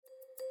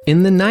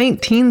In the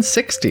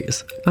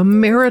 1960s, a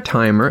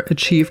maritimer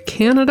achieved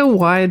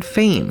Canada-wide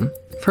fame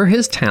for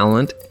his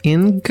talent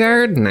in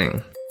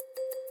gardening.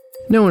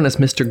 Known as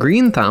Mr.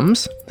 Green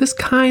Thumbs, this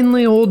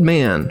kindly old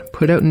man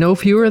put out no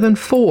fewer than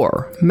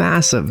 4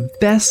 massive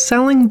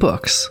best-selling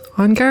books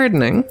on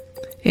gardening,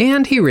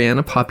 and he ran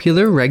a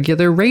popular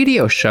regular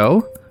radio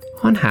show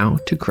on how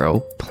to grow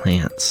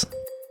plants.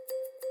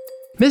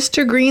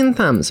 Mr. Green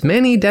Thumbs'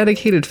 many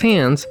dedicated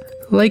fans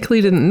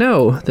likely didn't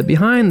know that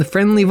behind the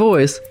friendly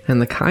voice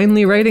and the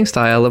kindly writing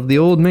style of the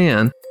old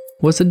man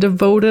was a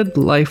devoted,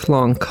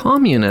 lifelong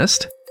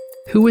communist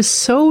who was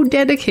so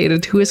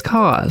dedicated to his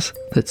cause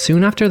that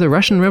soon after the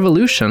Russian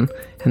Revolution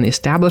and the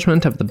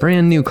establishment of the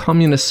brand new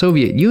communist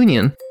Soviet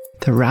Union,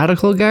 the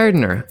radical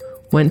gardener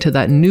went to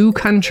that new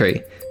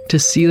country to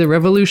see the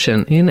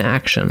revolution in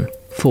action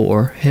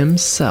for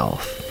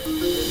himself.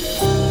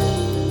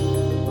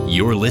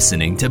 You're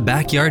listening to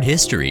Backyard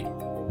History,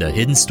 the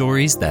hidden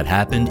stories that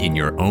happened in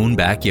your own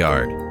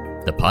backyard,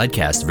 the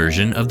podcast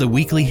version of the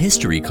weekly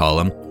history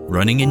column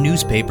running in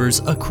newspapers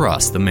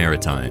across the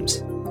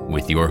Maritimes,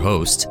 with your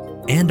host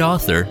and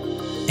author,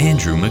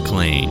 Andrew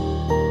McLean.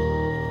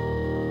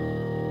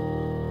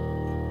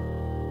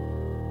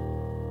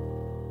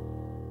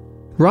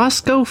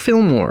 Roscoe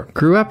Fillmore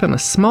grew up in a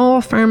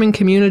small farming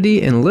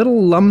community in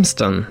Little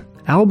Lumsden,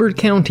 Albert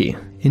County,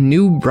 in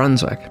New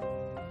Brunswick.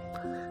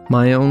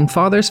 My own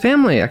father's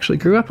family actually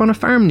grew up on a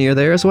farm near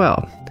there as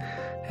well,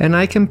 and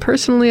I can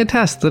personally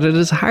attest that it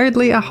is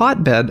hardly a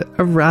hotbed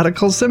of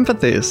radical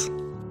sympathies.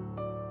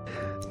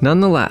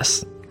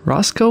 Nonetheless,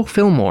 Roscoe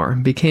Fillmore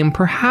became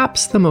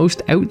perhaps the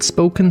most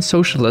outspoken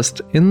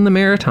socialist in the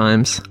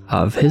Maritimes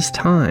of his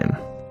time.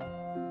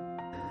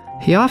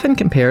 He often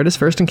compared his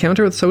first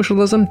encounter with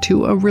socialism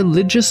to a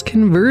religious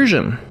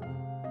conversion.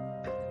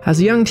 As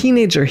a young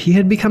teenager, he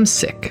had become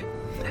sick,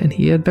 and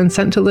he had been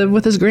sent to live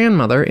with his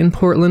grandmother in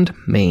Portland,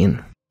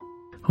 Maine.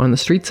 On the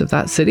streets of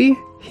that city,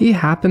 he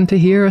happened to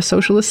hear a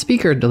socialist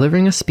speaker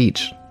delivering a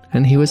speech,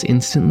 and he was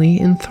instantly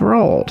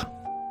enthralled.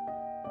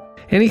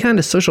 Any kind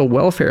of social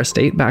welfare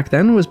state back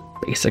then was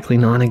basically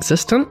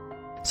non-existent,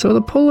 so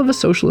the pull of a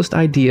socialist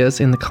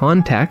ideas in the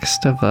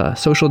context of a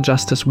social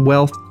justice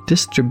wealth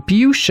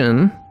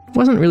distribution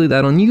wasn't really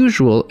that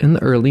unusual in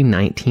the early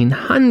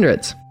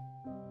 1900s.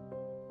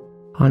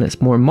 On its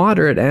more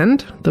moderate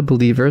end, the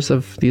believers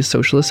of these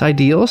socialist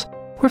ideals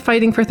were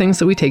fighting for things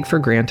that we take for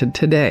granted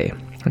today,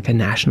 like a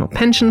national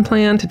pension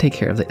plan to take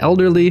care of the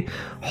elderly,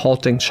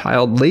 halting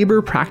child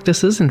labor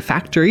practices in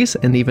factories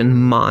and even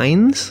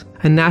mines,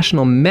 a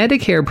national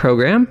Medicare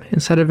program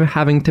instead of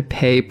having to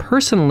pay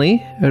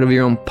personally out of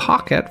your own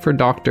pocket for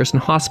doctors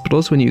and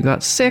hospitals when you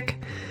got sick,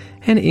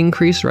 and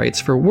increased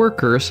rights for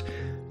workers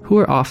who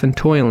are often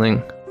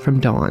toiling from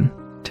dawn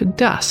to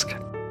dusk.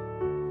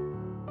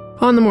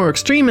 On the more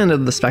extreme end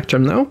of the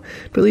spectrum, though,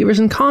 believers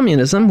in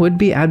communism would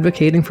be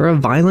advocating for a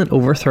violent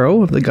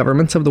overthrow of the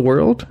governments of the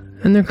world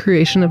and the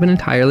creation of an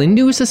entirely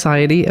new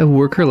society of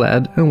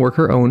worker-led and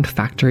worker-owned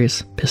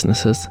factories,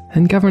 businesses,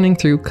 and governing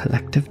through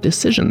collective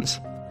decisions.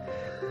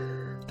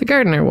 The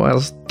gardener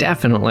was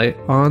definitely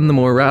on the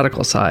more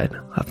radical side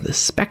of this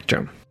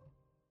spectrum.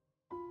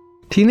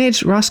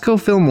 Teenage Roscoe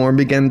Fillmore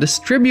began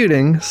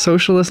distributing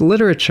socialist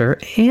literature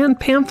and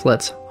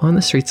pamphlets on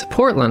the streets of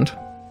Portland,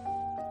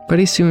 but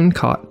he soon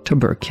caught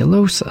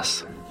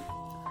tuberculosis.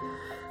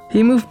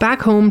 He moved back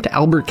home to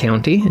Albert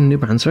County in New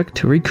Brunswick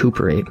to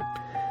recuperate,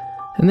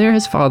 and there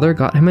his father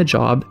got him a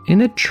job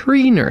in a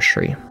tree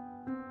nursery.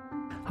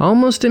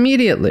 Almost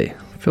immediately,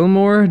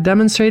 Fillmore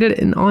demonstrated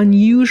an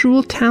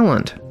unusual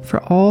talent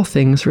for all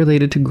things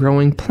related to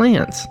growing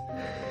plants,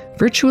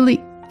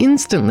 virtually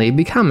instantly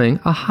becoming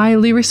a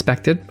highly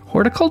respected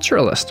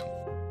horticulturalist.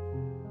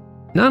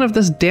 None of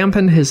this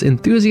dampened his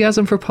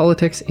enthusiasm for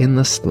politics in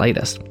the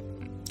slightest.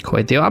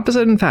 Quite the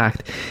opposite, in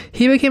fact.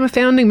 He became a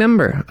founding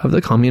member of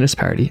the Communist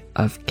Party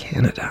of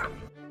Canada.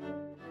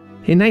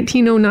 In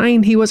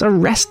 1909, he was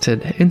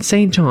arrested in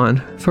St.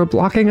 John for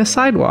blocking a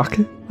sidewalk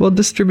while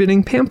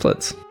distributing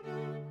pamphlets.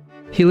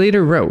 He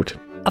later wrote,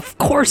 "Of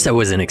course I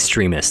was an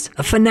extremist,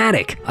 a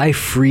fanatic. I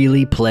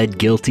freely pled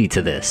guilty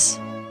to this."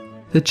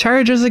 The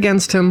charges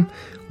against him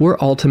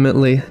were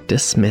ultimately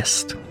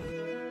dismissed.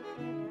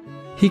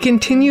 He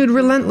continued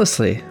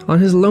relentlessly on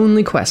his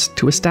lonely quest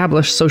to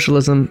establish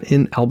socialism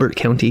in Albert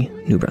County,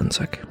 New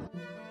Brunswick.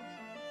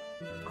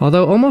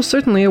 Although almost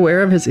certainly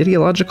aware of his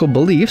ideological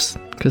beliefs,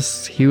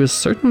 because he was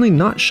certainly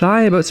not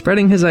shy about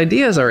spreading his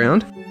ideas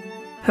around,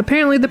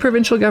 apparently the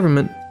provincial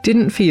government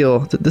didn't feel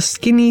that the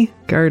skinny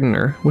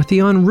gardener with the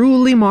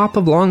unruly mop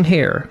of long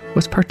hair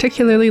was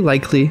particularly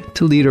likely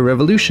to lead a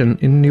revolution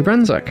in New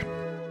Brunswick.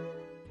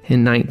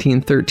 In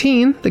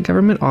 1913, the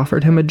government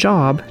offered him a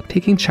job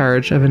taking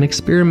charge of an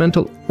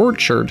experimental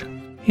orchard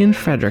in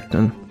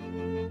Fredericton.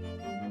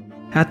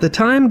 At the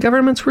time,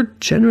 governments were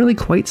generally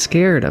quite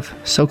scared of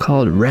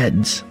so-called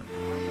Reds,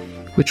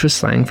 which was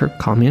slang for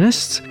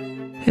communists,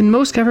 and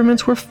most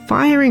governments were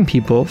firing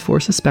people for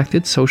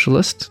suspected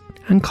socialist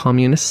and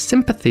communist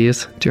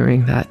sympathies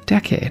during that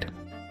decade.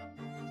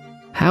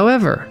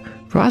 However,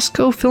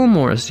 Roscoe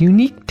Fillmore's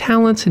unique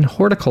talents in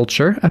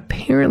horticulture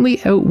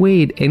apparently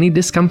outweighed any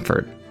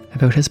discomfort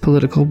about his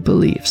political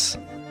beliefs.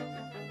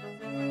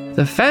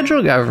 The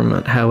federal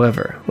government,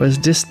 however, was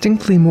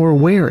distinctly more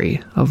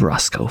wary of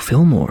Roscoe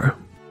Fillmore.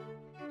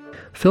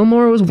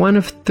 Fillmore was one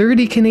of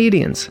 30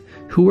 Canadians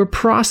who were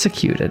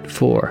prosecuted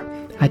for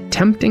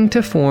attempting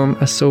to form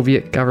a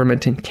Soviet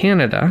government in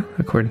Canada,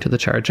 according to the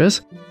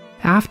charges,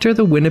 after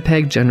the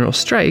Winnipeg General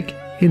Strike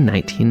in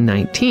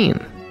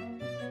 1919.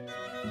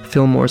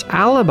 Fillmore's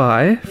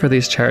alibi for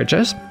these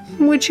charges,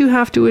 which you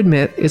have to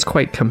admit is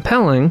quite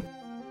compelling,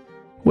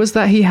 was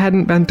that he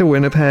hadn't been to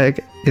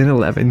Winnipeg in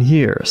 11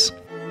 years.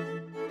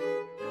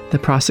 The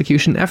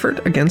prosecution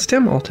effort against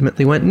him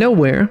ultimately went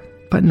nowhere,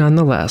 but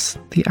nonetheless,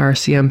 the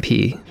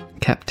RCMP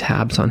kept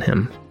tabs on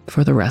him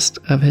for the rest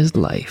of his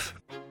life.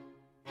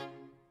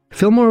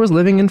 Fillmore was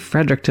living in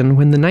Fredericton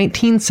when the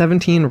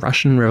 1917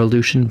 Russian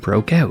Revolution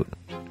broke out,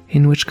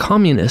 in which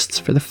communists,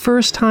 for the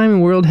first time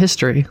in world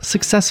history,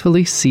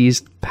 successfully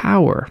seized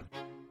power.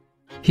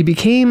 He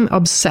became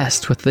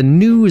obsessed with the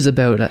news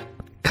about it,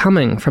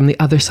 coming from the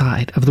other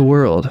side of the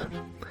world.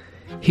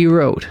 He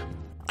wrote,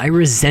 I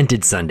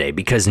resented Sunday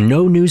because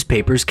no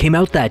newspapers came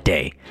out that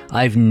day.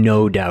 I've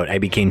no doubt I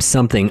became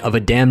something of a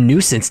damn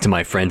nuisance to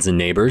my friends and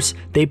neighbors.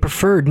 They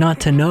preferred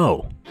not to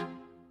know.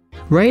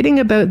 Writing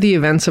about the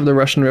events of the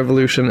Russian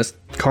Revolution is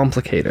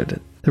complicated.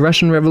 The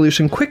Russian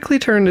Revolution quickly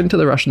turned into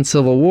the Russian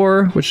Civil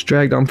War, which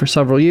dragged on for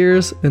several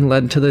years and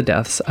led to the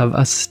deaths of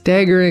a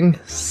staggering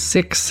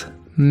 6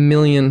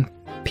 million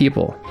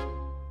people.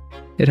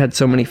 It had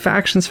so many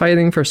factions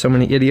fighting for so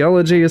many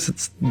ideologies,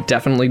 it's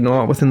definitely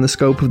not within the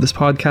scope of this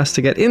podcast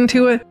to get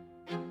into it.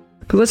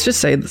 But let's just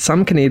say that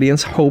some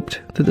Canadians hoped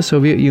that the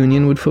Soviet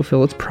Union would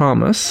fulfill its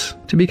promise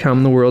to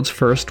become the world's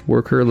first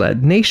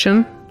worker-led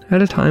nation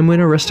at a time when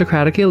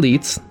aristocratic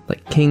elites,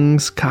 like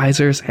kings,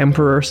 kaisers,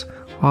 emperors,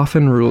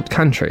 often ruled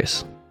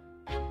countries.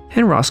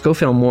 And Roscoe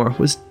Fillmore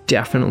was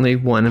definitely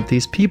one of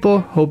these people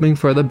hoping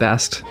for the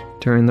best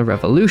during the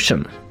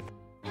revolution.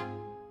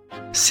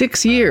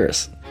 6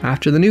 years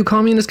after the new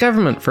communist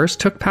government first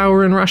took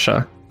power in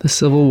Russia, the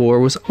Civil War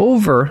was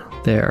over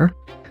there,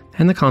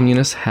 and the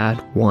communists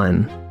had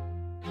won.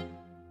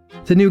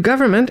 The new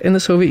government in the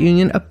Soviet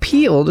Union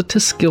appealed to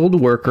skilled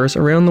workers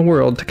around the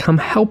world to come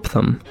help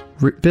them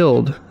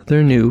rebuild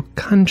their new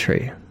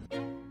country.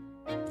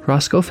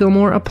 Roscoe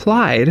Fillmore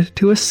applied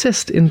to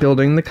assist in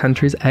building the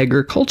country's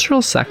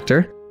agricultural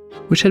sector,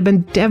 which had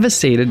been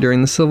devastated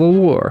during the Civil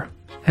War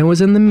and was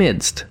in the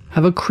midst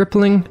of a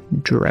crippling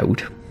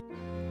drought.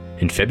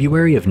 In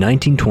February of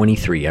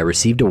 1923, I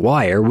received a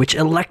wire which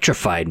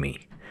electrified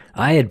me.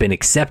 I had been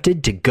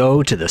accepted to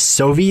go to the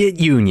Soviet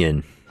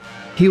Union.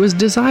 He was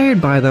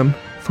desired by them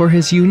for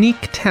his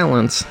unique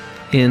talents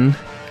in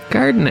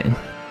gardening.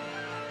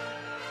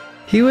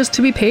 He was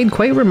to be paid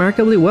quite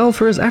remarkably well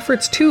for his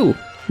efforts too,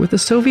 with the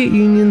Soviet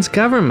Union's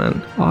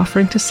government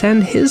offering to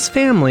send his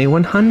family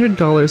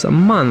 $100 a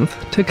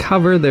month to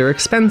cover their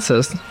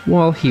expenses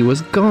while he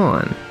was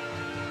gone.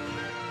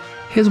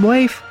 His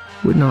wife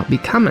would not be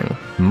coming.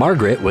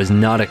 Margaret was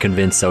not a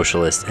convinced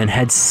socialist and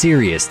had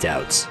serious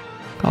doubts.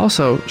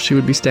 Also, she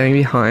would be staying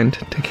behind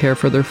to care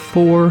for their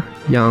 4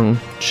 young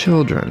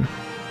children.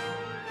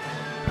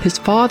 His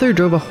father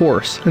drove a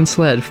horse and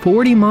sled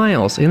 40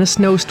 miles in a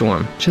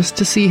snowstorm just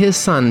to see his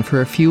son for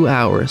a few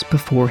hours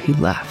before he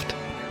left.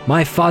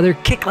 My father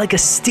kicked like a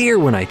steer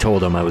when I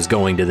told him I was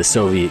going to the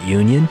Soviet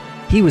Union.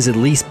 He was at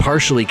least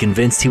partially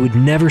convinced he would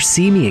never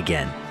see me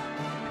again.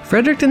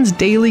 Fredericton's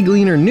Daily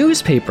Gleaner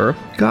newspaper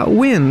got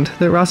wind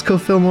that Roscoe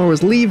Fillmore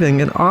was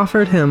leaving and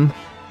offered him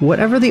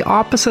whatever the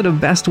opposite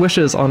of best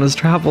wishes on his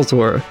travels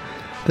were.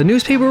 The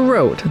newspaper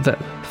wrote that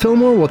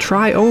Fillmore will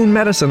try own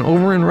medicine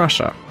over in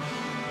Russia.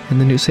 And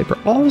the newspaper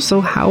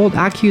also howled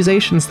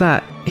accusations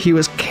that he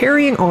was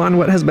carrying on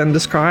what has been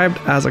described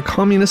as a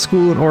communist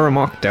school in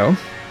Oromocto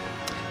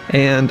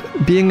and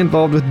being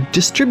involved with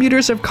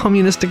distributors of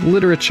communistic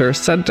literature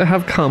said to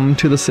have come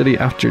to the city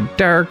after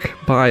dark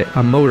by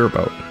a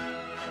motorboat.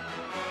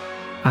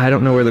 I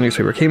don't know where the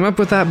newspaper came up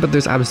with that, but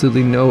there's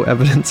absolutely no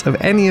evidence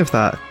of any of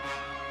that.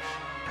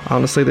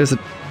 Honestly, there's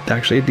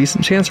actually a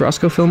decent chance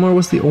Roscoe Fillmore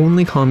was the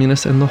only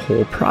communist in the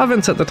whole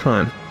province at the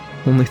time.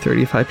 Only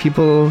 35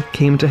 people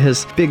came to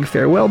his big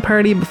farewell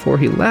party before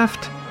he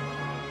left,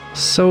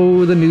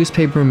 so the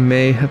newspaper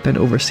may have been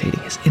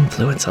overstating his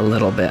influence a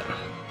little bit.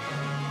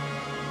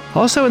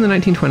 Also in the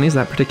 1920s,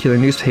 that particular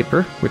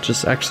newspaper, which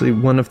is actually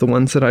one of the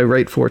ones that I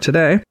write for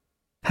today,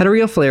 had a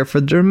real flair for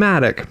the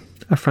dramatic.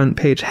 A front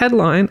page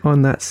headline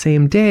on that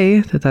same day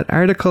that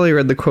article I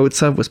read the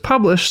quotes of was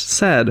published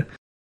said,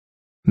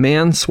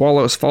 "Man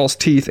swallows false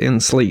teeth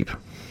in sleep."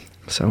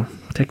 So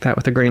take that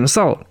with a grain of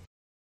salt.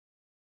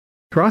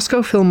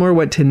 Roscoe Fillmore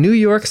went to New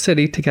York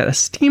City to get a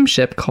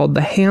steamship called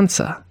the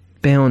Hansa,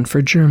 bound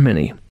for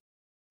Germany.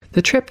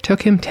 The trip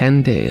took him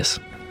 10 days.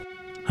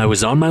 I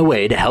was on my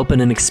way to help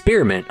in an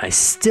experiment I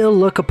still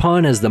look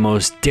upon as the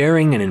most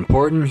daring and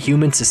important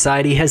human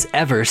society has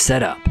ever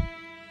set up.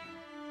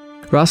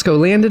 Roscoe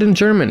landed in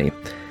Germany.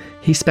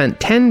 He spent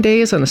 10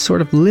 days on a sort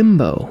of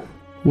limbo,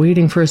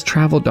 waiting for his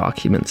travel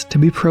documents to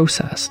be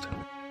processed.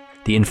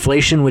 The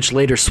inflation which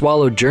later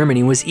swallowed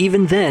Germany was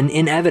even then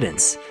in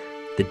evidence.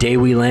 The day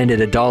we landed,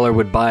 $1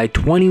 would buy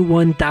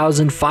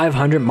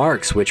 21,500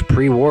 marks, which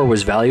pre-war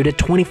was valued at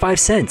 25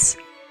 cents.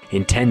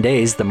 In 10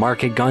 days, the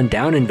mark had gone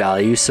down in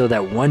value so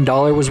that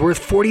 $1 was worth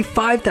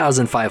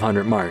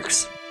 45,500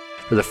 marks.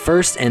 For the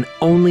first and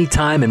only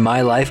time in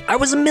my life, I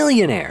was a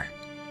millionaire.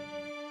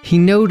 He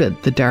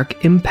noted the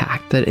dark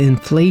impact that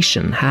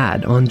inflation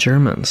had on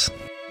Germans.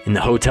 In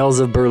the hotels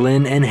of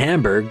Berlin and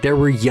Hamburg, there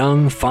were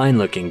young,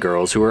 fine-looking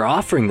girls who were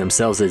offering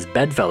themselves as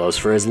bedfellows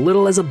for as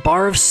little as a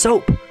bar of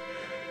soap.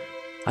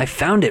 I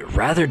found it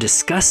rather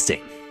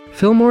disgusting.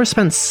 Fillmore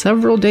spent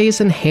several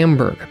days in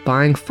Hamburg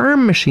buying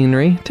farm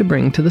machinery to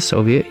bring to the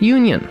Soviet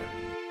Union.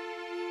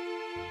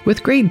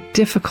 With great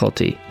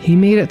difficulty, he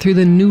made it through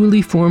the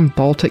newly formed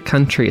Baltic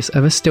countries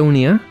of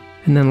Estonia,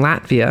 and then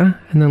Latvia,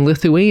 and then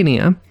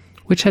Lithuania,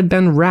 which had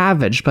been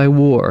ravaged by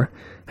war,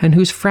 and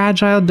whose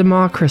fragile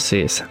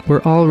democracies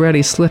were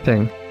already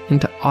slipping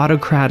into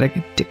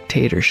autocratic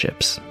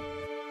dictatorships.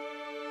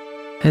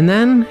 And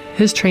then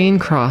his train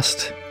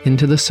crossed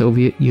into the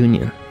Soviet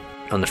Union.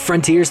 On the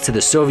frontiers to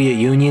the Soviet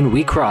Union,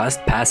 we crossed,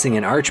 passing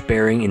an arch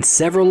bearing in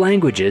several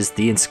languages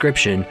the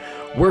inscription,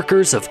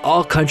 "Workers of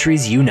all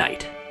countries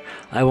unite."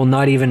 I will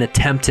not even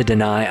attempt to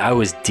deny I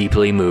was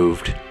deeply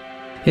moved.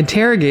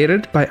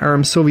 Interrogated by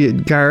armed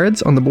Soviet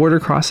guards on the border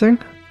crossing,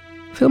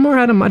 Fillmore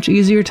had a much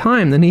easier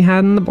time than he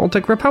had in the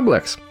Baltic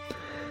republics.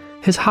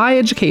 His high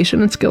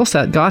education and skill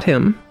set got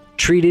him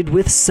treated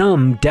with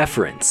some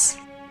deference.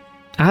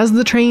 As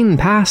the train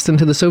passed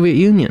into the Soviet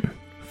Union,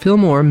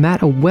 Fillmore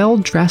met a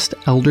well-dressed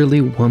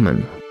elderly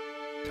woman.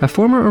 A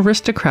former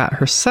aristocrat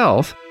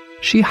herself,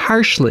 she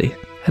harshly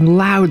and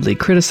loudly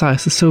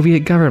criticized the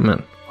Soviet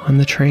government on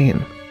the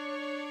train.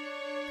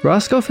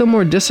 Roscoe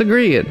Fillmore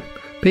disagreed,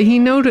 but he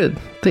noted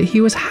that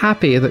he was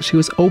happy that she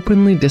was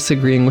openly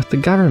disagreeing with the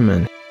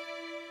government.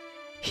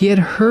 He had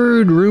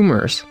heard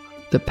rumors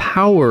that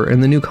power in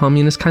the new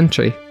communist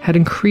country had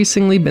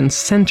increasingly been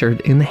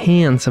centered in the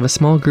hands of a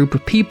small group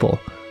of people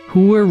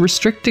who were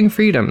restricting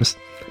freedoms,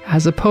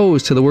 as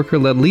opposed to the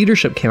worker-led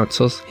leadership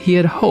councils he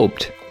had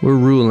hoped were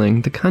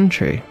ruling the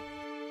country.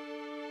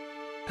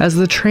 As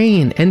the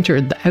train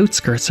entered the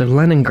outskirts of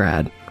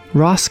Leningrad,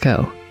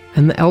 Roscoe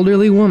and the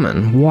elderly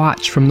woman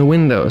watched from the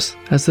windows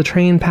as the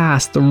train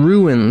passed the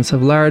ruins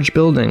of large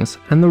buildings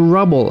and the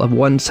rubble of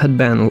once had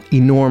been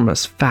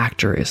enormous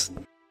factories.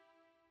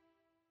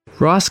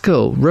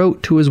 Roscoe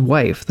wrote to his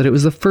wife that it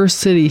was the first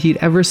city he'd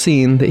ever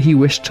seen that he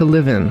wished to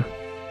live in.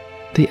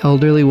 The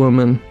elderly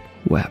woman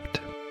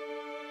wept.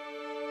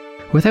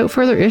 Without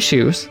further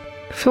issues,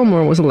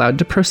 Fillmore was allowed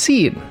to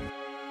proceed.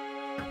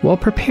 While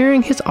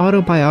preparing his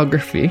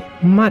autobiography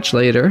much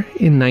later,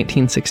 in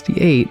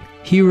 1968,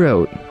 he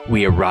wrote,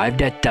 "We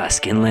arrived at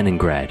dusk in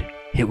Leningrad.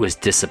 It was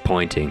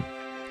disappointing.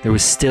 There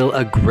was still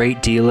a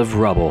great deal of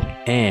rubble,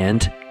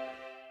 and..."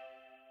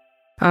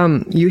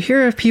 You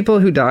hear of people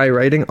who die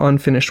writing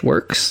unfinished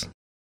works,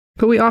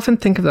 but we often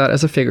think of that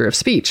as a figure of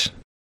speech.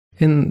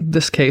 In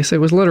this case, it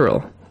was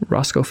literal.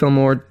 Roscoe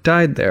Fillmore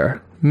died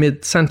there,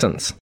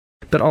 mid-sentence.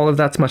 But all of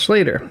that's much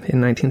later,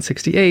 in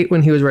 1968,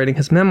 when he was writing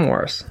his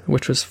memoirs,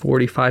 which was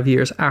 45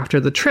 years after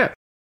the trip.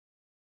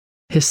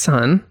 His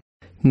son,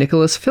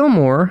 Nicholas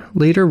Fillmore,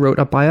 later wrote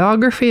a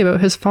biography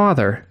about his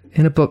father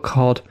in a book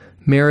called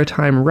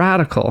Maritime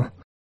Radical,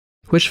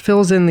 which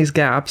fills in these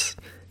gaps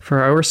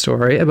for our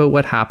story about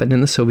what happened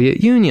in the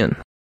Soviet Union.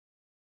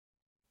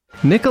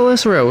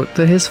 Nicholas wrote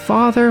that his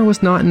father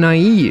was not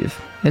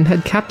naive and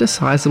had kept a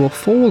sizable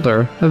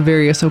folder of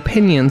various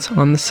opinions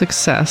on the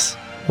success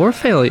or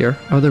failure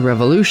of the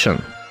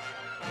revolution,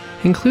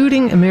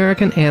 including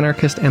American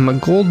anarchist Emma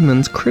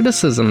Goldman's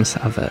criticisms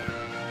of it.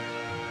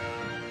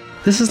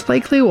 This is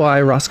likely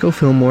why Roscoe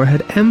Fillmore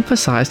had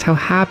emphasized how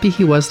happy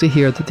he was to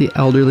hear that the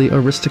elderly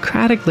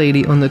aristocratic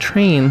lady on the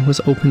train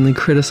was openly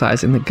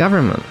criticizing the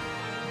government.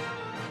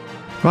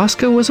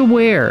 Roscoe was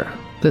aware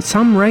that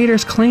some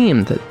writers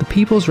claimed that the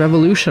People's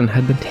Revolution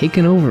had been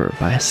taken over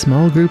by a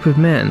small group of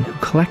men who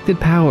collected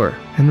power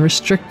and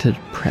restricted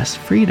press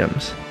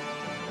freedoms.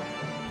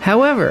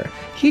 However,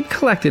 he'd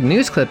collected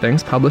news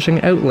clippings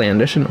publishing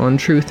outlandish and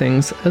untrue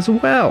things as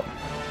well.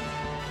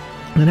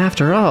 And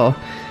after all,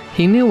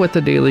 he knew what the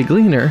Daily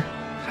Gleaner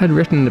had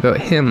written about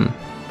him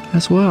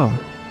as well.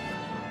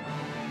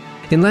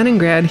 In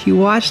Leningrad, he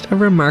watched a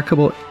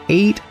remarkable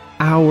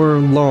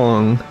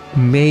 8-hour-long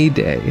May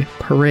Day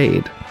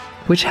parade,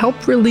 which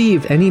helped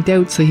relieve any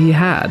doubts that he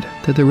had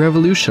that the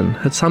revolution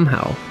had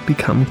somehow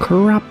become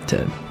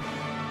corrupted.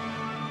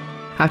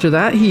 After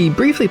that, he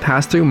briefly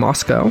passed through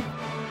Moscow,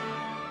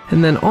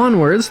 and then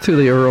onwards through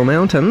the Ural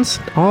Mountains,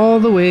 all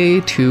the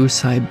way to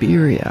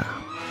Siberia.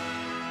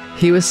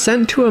 He was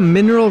sent to a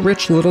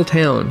mineral-rich little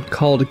town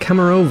called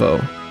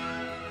Kemerovo,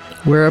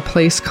 where a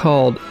place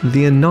called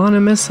the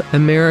Anonymous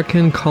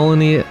American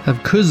Colony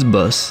of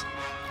Kuzbus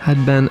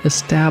had been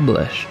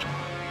established.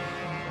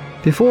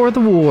 Before the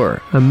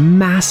war, a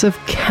massive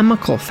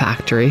chemical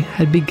factory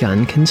had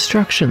begun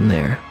construction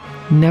there,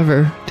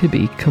 never to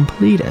be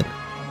completed.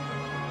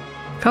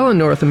 fellow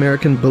North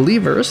American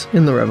believers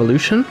in the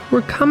revolution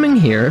were coming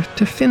here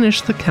to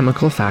finish the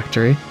chemical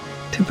factory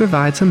to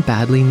provide some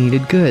badly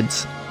needed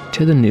goods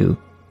to the new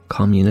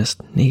communist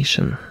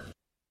nation.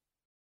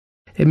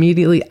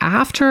 Immediately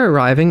after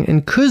arriving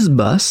in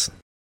Cuzbus,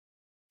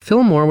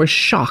 Fillmore was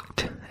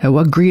shocked at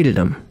what greeted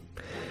him.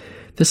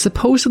 The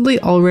supposedly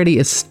already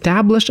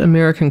established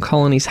American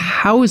colony's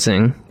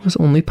housing was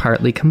only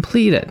partly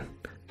completed,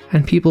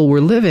 and people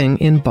were living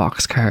in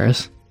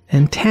boxcars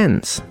and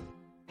tents.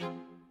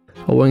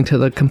 Owing to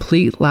the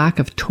complete lack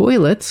of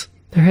toilets,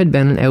 there had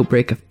been an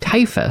outbreak of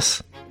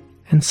typhus,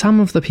 and some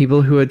of the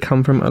people who had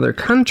come from other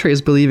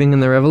countries believing in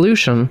the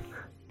revolution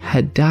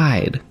had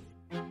died.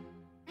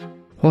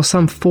 While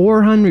some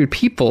 400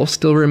 people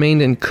still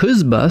remained in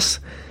Cuzbus,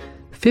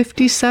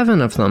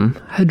 57 of them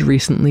had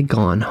recently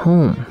gone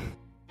home.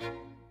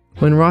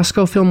 When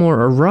Roscoe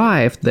Fillmore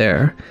arrived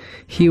there,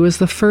 he was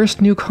the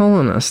first new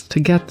colonist to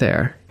get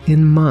there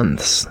in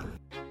months.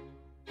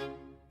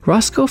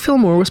 Roscoe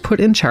Fillmore was put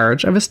in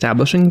charge of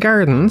establishing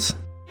gardens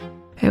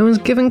and was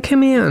given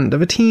command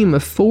of a team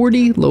of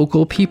 40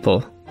 local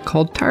people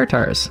called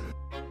Tartars.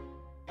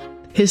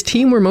 His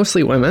team were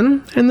mostly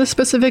women, and the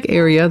specific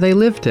area they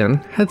lived in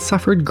had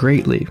suffered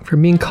greatly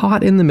from being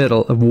caught in the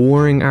middle of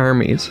warring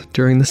armies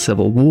during the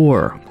Civil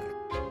War.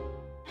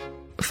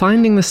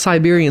 Finding the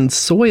Siberian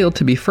soil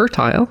to be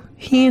fertile,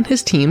 he and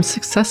his team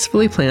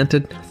successfully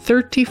planted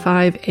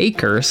 35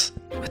 acres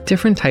with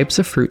different types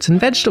of fruits and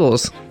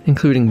vegetables,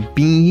 including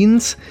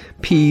beans,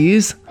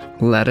 peas,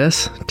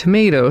 lettuce,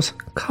 tomatoes,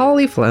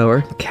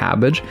 cauliflower,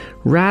 cabbage,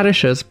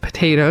 radishes,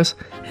 potatoes,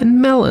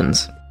 and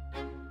melons.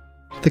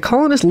 The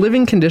colonists'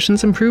 living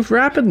conditions improved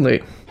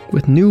rapidly,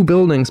 with new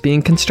buildings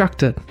being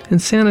constructed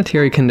and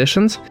sanitary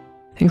conditions,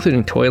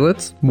 including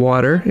toilets,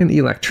 water, and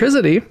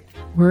electricity,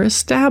 were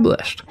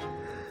established.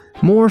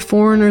 More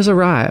foreigners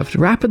arrived,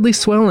 rapidly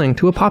swelling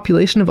to a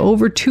population of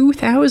over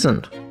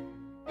 2,000.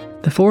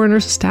 The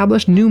foreigners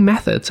established new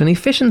methods and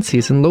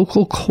efficiencies in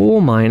local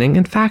coal mining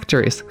and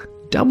factories,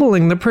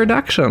 doubling the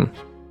production.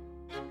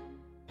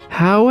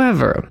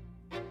 However,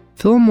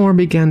 Fillmore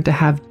began to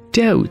have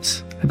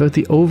doubts about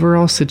the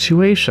overall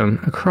situation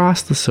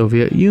across the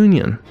Soviet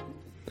Union.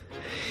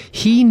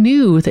 He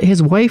knew that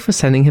his wife was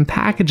sending him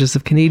packages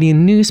of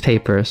Canadian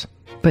newspapers,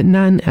 but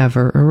none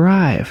ever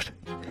arrived.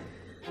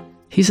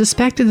 He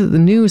suspected that the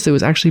news that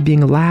was actually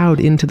being allowed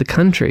into the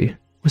country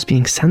was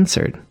being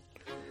censored.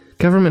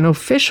 Government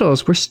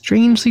officials were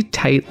strangely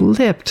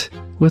tight-lipped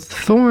with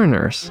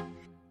foreigners.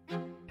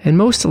 And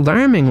most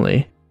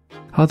alarmingly,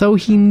 although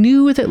he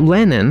knew that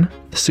Lenin,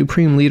 the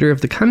supreme leader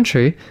of the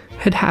country,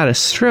 had had a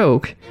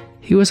stroke,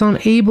 he was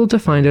unable to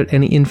find out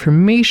any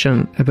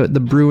information about the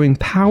brewing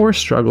power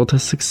struggle to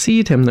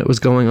succeed him that was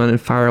going on in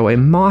faraway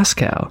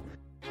Moscow,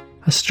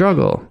 a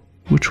struggle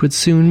which would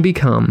soon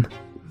become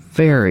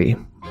very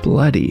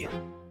bloody.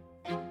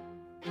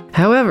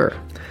 However,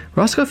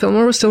 Roscoe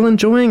Fillmore was still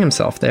enjoying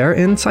himself there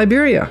in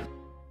Siberia.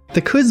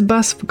 The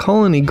Cuzbus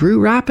colony grew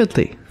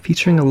rapidly,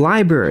 featuring a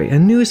library, a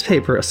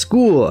newspaper, a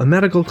school, a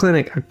medical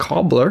clinic, a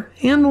cobbler,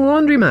 and a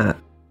laundromat.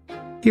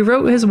 He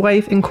wrote his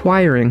wife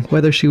inquiring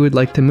whether she would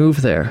like to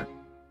move there.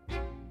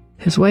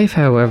 His wife,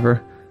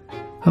 however,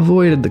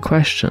 avoided the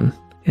question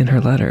in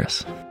her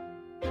letters.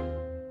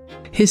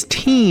 His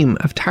team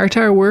of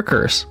Tartar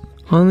workers,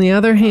 on the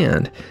other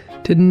hand,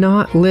 did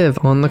not live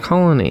on the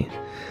colony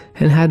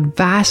and had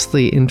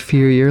vastly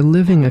inferior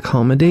living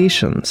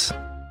accommodations.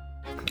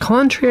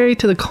 Contrary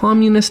to the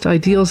communist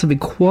ideals of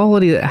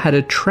equality that had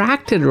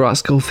attracted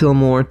Roscoe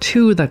Fillmore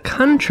to the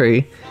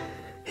country,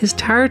 his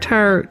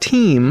Tartar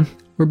team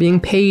were being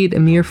paid a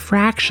mere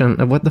fraction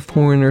of what the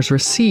foreigners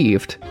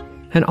received,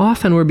 and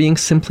often were being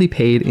simply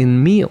paid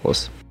in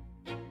meals.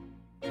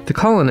 The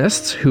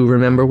colonists, who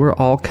remember were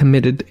all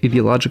committed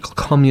ideological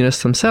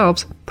communists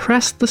themselves,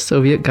 pressed the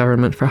Soviet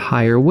government for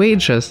higher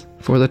wages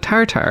for the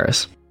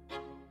Tartars.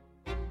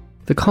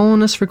 The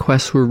colonists'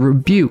 requests were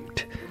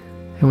rebuked,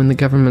 and when the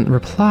government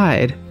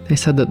replied, they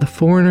said that the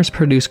foreigners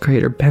produced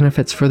greater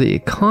benefits for the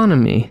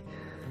economy,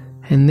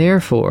 and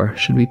therefore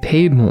should be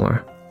paid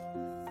more,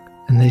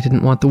 and they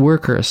didn't want the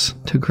workers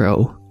to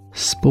grow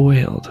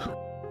spoiled.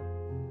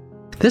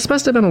 This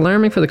must have been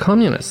alarming for the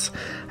communists.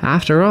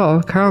 After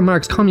all, Karl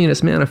Marx's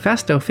Communist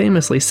Manifesto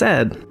famously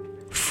said,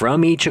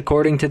 "From each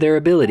according to their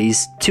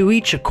abilities, to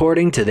each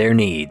according to their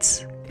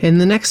needs." In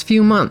the next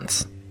few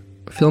months,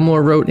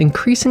 Fillmore wrote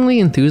increasingly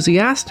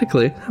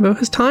enthusiastically about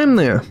his time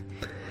there.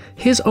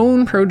 His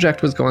own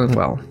project was going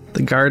well.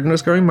 The garden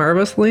was growing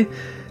marvelously.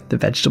 The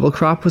vegetable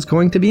crop was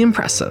going to be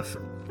impressive.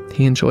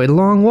 He enjoyed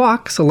long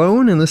walks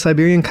alone in the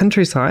Siberian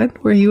countryside,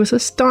 where he was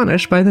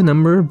astonished by the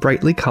number of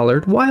brightly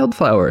colored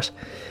wildflowers.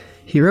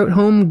 He wrote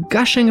home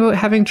gushing about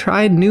having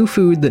tried new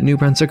food that New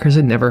Brunswickers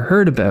had never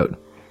heard about: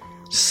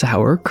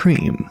 sour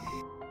cream.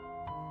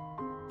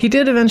 He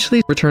did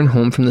eventually return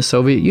home from the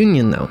Soviet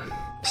Union, though,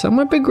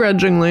 somewhat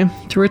begrudgingly,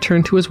 to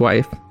return to his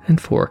wife and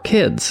 4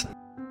 kids.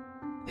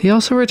 He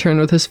also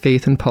returned with his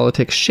faith in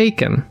politics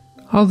shaken,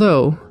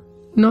 although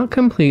not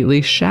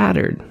completely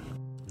shattered.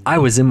 "I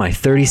was in my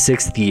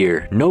 36th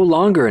year, no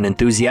longer an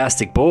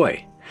enthusiastic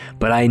boy.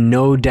 But I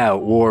no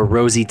doubt wore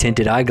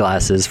rosy-tinted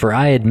eyeglasses, for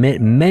I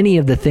admit many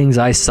of the things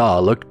I saw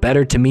looked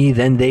better to me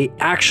than they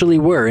actually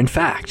were in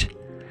fact.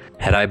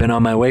 Had I been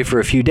on my way for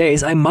a few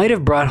days, I might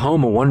have brought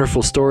home a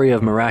wonderful story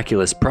of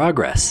miraculous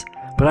progress.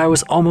 But I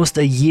was almost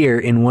a year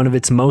in one of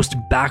its most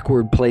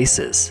backward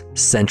places,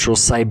 Central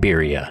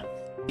Siberia.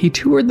 He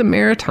toured the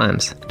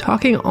Maritimes,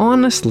 talking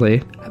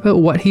honestly about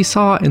what he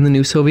saw in the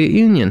new Soviet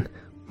Union,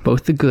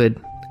 both the good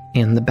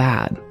and the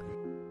bad.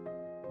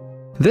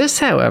 This,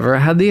 however,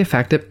 had the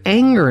effect of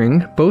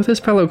angering both his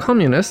fellow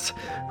communists,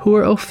 who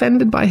were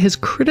offended by his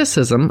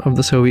criticism of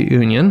the Soviet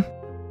Union,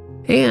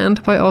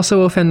 and by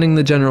also offending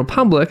the general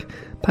public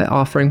by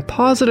offering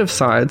positive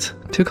sides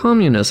to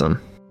communism.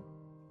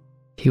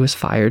 He was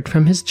fired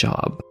from his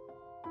job.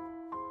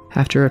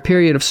 After a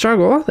period of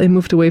struggle, they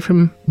moved away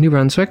from New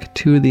Brunswick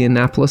to the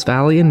Annapolis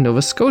Valley in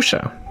Nova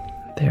Scotia.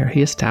 There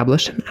he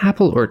established an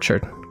apple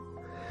orchard.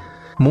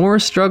 More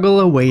struggle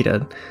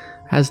awaited,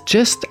 as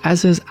just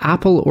as his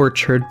apple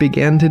orchard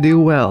began to do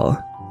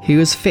well, he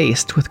was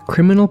faced with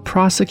criminal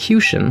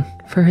prosecution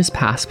for his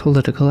past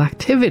political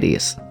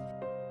activities.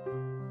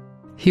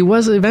 He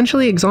was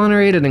eventually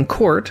exonerated in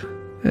court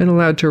and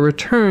allowed to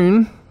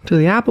return to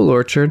the apple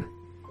orchard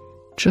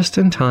just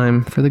in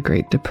time for the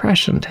Great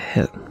Depression to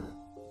hit.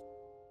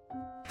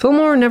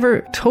 Fillmore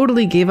never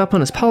totally gave up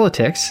on his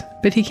politics,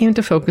 but he came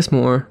to focus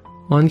more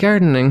on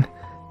gardening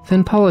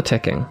than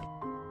politicking.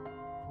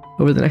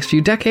 Over the next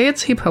few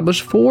decades, he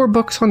published 4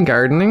 books on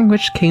gardening,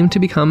 which came to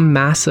become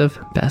massive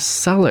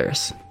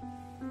bestsellers.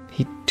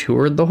 He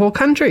toured the whole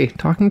country,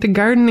 talking to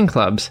gardening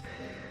clubs.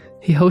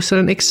 He hosted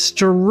an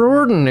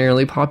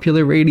extraordinarily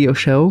popular radio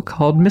show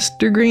called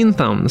Mr. Green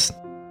Thumbs.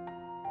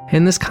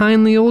 And this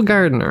kindly old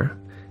gardener,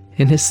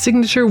 in his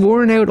signature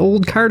worn-out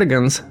old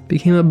cardigans,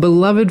 became a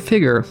beloved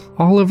figure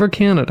all over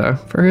Canada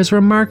for his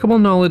remarkable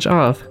knowledge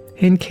of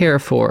and care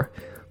for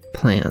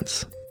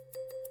plants.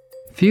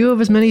 Few of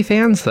his many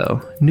fans,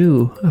 though,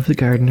 knew of the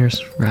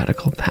gardener's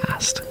radical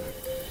past.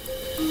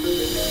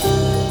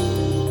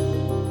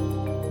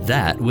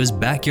 That was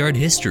Backyard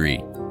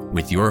History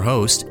with your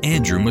host,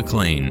 Andrew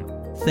McLean.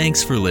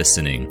 Thanks for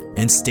listening,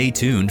 and stay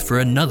tuned for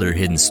another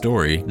hidden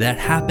story that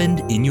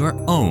happened in your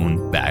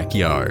own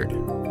backyard.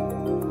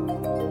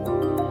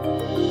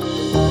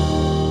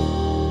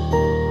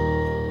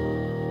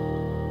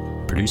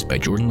 Produced by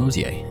Jordan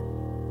Lozier.